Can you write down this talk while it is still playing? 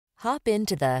Hop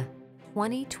into the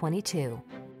 2022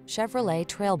 Chevrolet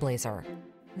TrailBlazer.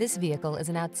 This vehicle is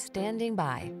an outstanding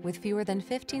buy with fewer than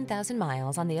 15,000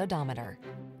 miles on the odometer.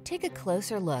 Take a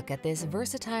closer look at this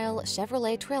versatile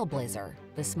Chevrolet TrailBlazer,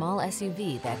 the small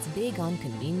SUV that's big on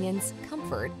convenience,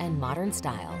 comfort, and modern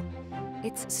style.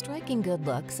 Its striking good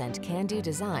looks and can-do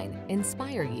design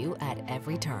inspire you at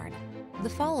every turn.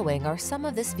 The following are some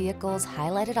of this vehicle's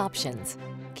highlighted options: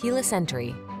 keyless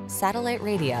entry, satellite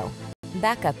radio,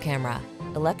 backup camera,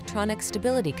 electronic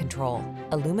stability control,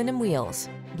 aluminum wheels,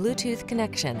 Bluetooth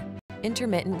connection,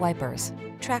 intermittent wipers,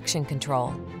 traction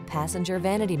control, passenger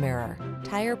vanity mirror,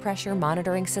 tire pressure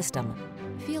monitoring system.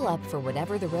 Feel up for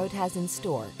whatever the road has in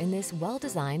store in this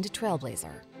well-designed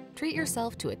TrailBlazer. Treat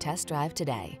yourself to a test drive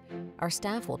today. Our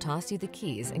staff will toss you the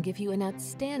keys and give you an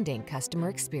outstanding customer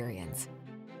experience.